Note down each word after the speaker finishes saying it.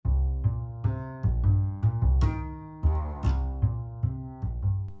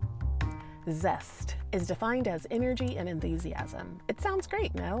Zest is defined as energy and enthusiasm. It sounds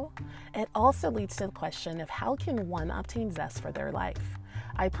great, no? It also leads to the question of how can one obtain zest for their life?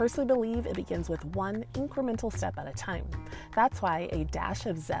 I personally believe it begins with one incremental step at a time. That's why a Dash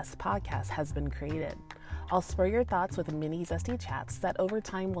of Zest podcast has been created. I'll spur your thoughts with mini zesty chats that over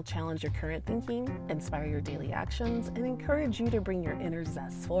time will challenge your current thinking, inspire your daily actions, and encourage you to bring your inner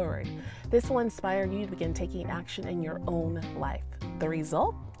zest forward. This will inspire you to begin taking action in your own life. The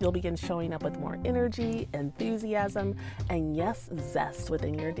result? You'll begin showing up with more energy, enthusiasm, and yes, zest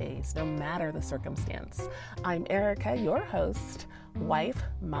within your days, no matter the circumstance. I'm Erica, your host, wife,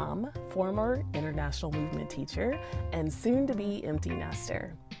 mom, former international movement teacher, and soon to be empty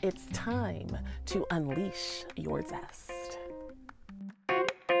nester. It's time to unleash your zest.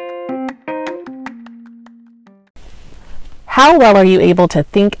 How well are you able to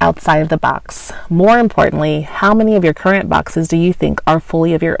think outside of the box? More importantly, how many of your current boxes do you think are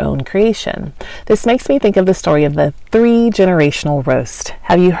fully of your own creation? This makes me think of the story of the 3-generational roast.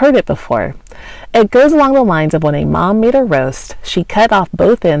 Have you heard it before? It goes along the lines of when a mom made a roast, she cut off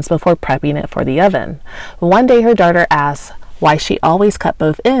both ends before prepping it for the oven. One day her daughter asked why she always cut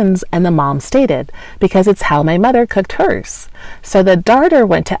both ends, and the mom stated, "Because it's how my mother cooked hers." So the daughter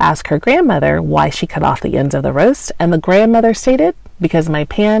went to ask her grandmother why she cut off the ends of the roast, and the grandmother stated, "Because my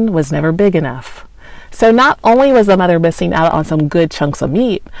pan was never big enough." So not only was the mother missing out on some good chunks of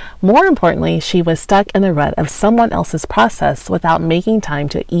meat, more importantly, she was stuck in the rut of someone else's process without making time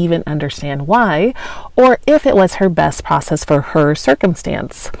to even understand why, or if it was her best process for her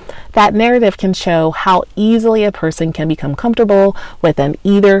circumstance. That narrative can show how easily a person can become comfortable with an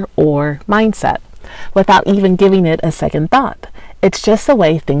either-or mindset, without even giving it a second thought. It's just the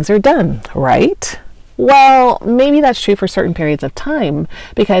way things are done, right? Well, maybe that's true for certain periods of time,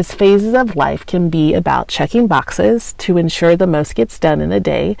 because phases of life can be about checking boxes to ensure the most gets done in a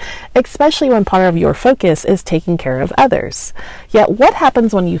day, especially when part of your focus is taking care of others. Yet what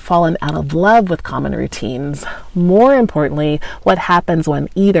happens when you've fallen out of love with common routines? More importantly, what happens when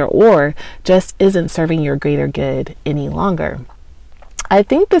either or just isn't serving your greater good any longer? I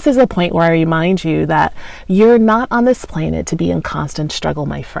think this is a point where I remind you that you're not on this planet to be in constant struggle,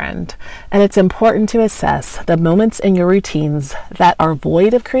 my friend. And it's important to assess the moments in your routines that are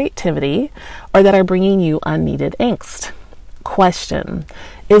void of creativity or that are bringing you unneeded angst. Question: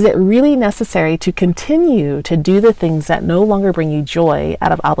 is it really necessary to continue to do the things that no longer bring you joy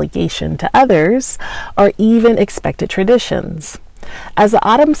out of obligation to others or even expected traditions? As the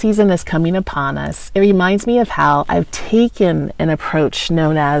autumn season is coming upon us, it reminds me of how I've taken an approach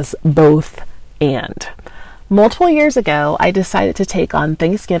known as both and. Multiple years ago, I decided to take on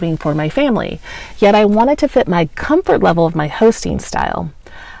Thanksgiving for my family, yet I wanted to fit my comfort level of my hosting style.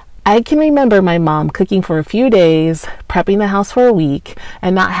 I can remember my mom cooking for a few days, prepping the house for a week,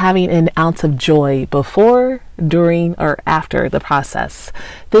 and not having an ounce of joy before, during, or after the process.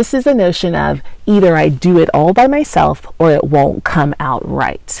 This is a notion of either I do it all by myself or it won't come out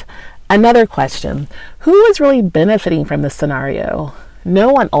right. Another question: who is really benefiting from this scenario?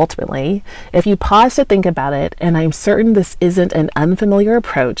 No one ultimately. If you pause to think about it, and I'm certain this isn't an unfamiliar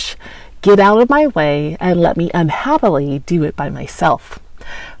approach, get out of my way and let me unhappily do it by myself.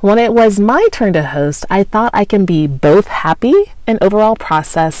 When it was my turn to host, I thought I can be both happy in overall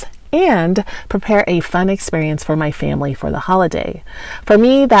process and prepare a fun experience for my family for the holiday. For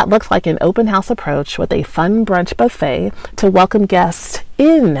me, that looked like an open house approach with a fun brunch buffet to welcome guests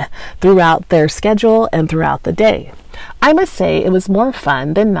in throughout their schedule and throughout the day. I must say it was more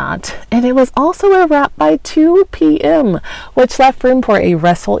fun than not, and it was also a wrap by 2 p.m., which left room for a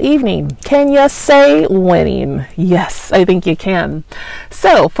restful evening. Can you say winning? Yes, I think you can.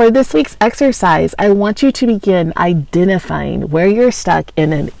 So for this week's exercise, I want you to begin identifying where you're stuck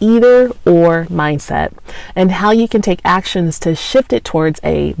in an either-or mindset and how you can take actions to shift it towards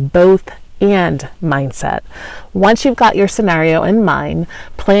a both and mindset. Once you've got your scenario in mind,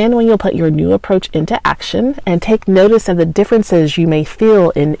 plan when you'll put your new approach into action and take notice of the differences you may feel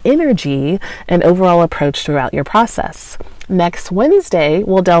in energy and overall approach throughout your process. Next Wednesday,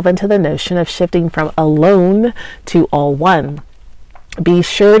 we'll delve into the notion of shifting from alone to all one. Be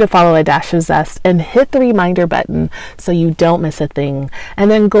sure to follow A Dash of Zest and hit the reminder button so you don't miss a thing.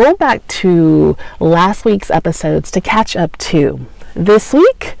 And then go back to last week's episodes to catch up too. This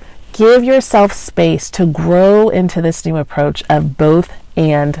week, give yourself space to grow into this new approach of both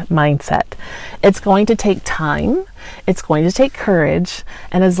and mindset. It's going to take time, it's going to take courage,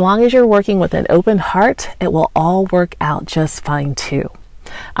 and as long as you're working with an open heart, it will all work out just fine too.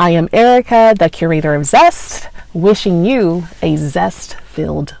 I am Erica, the curator of Zest, wishing you a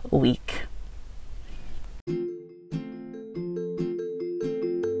zest-filled week.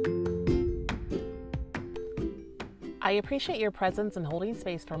 I appreciate your presence and holding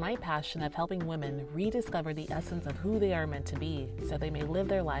space for my passion of helping women rediscover the essence of who they are meant to be so they may live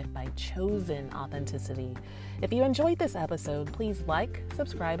their life by chosen authenticity. If you enjoyed this episode, please like,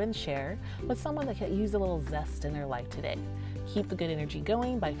 subscribe, and share with someone that could use a little zest in their life today. Keep the good energy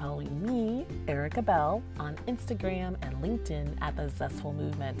going by following me, Erica Bell, on Instagram and LinkedIn at The Zestful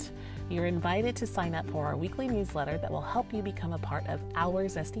Movement. You're invited to sign up for our weekly newsletter that will help you become a part of our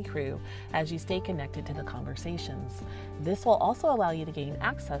Zesty crew as you stay connected to the conversations. This will also allow you to gain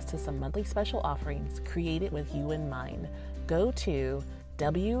access to some monthly special offerings created with you in mind. Go to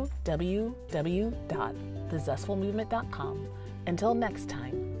www.thezestfulmovement.com. Until next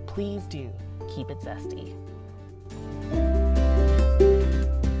time, please do keep it zesty.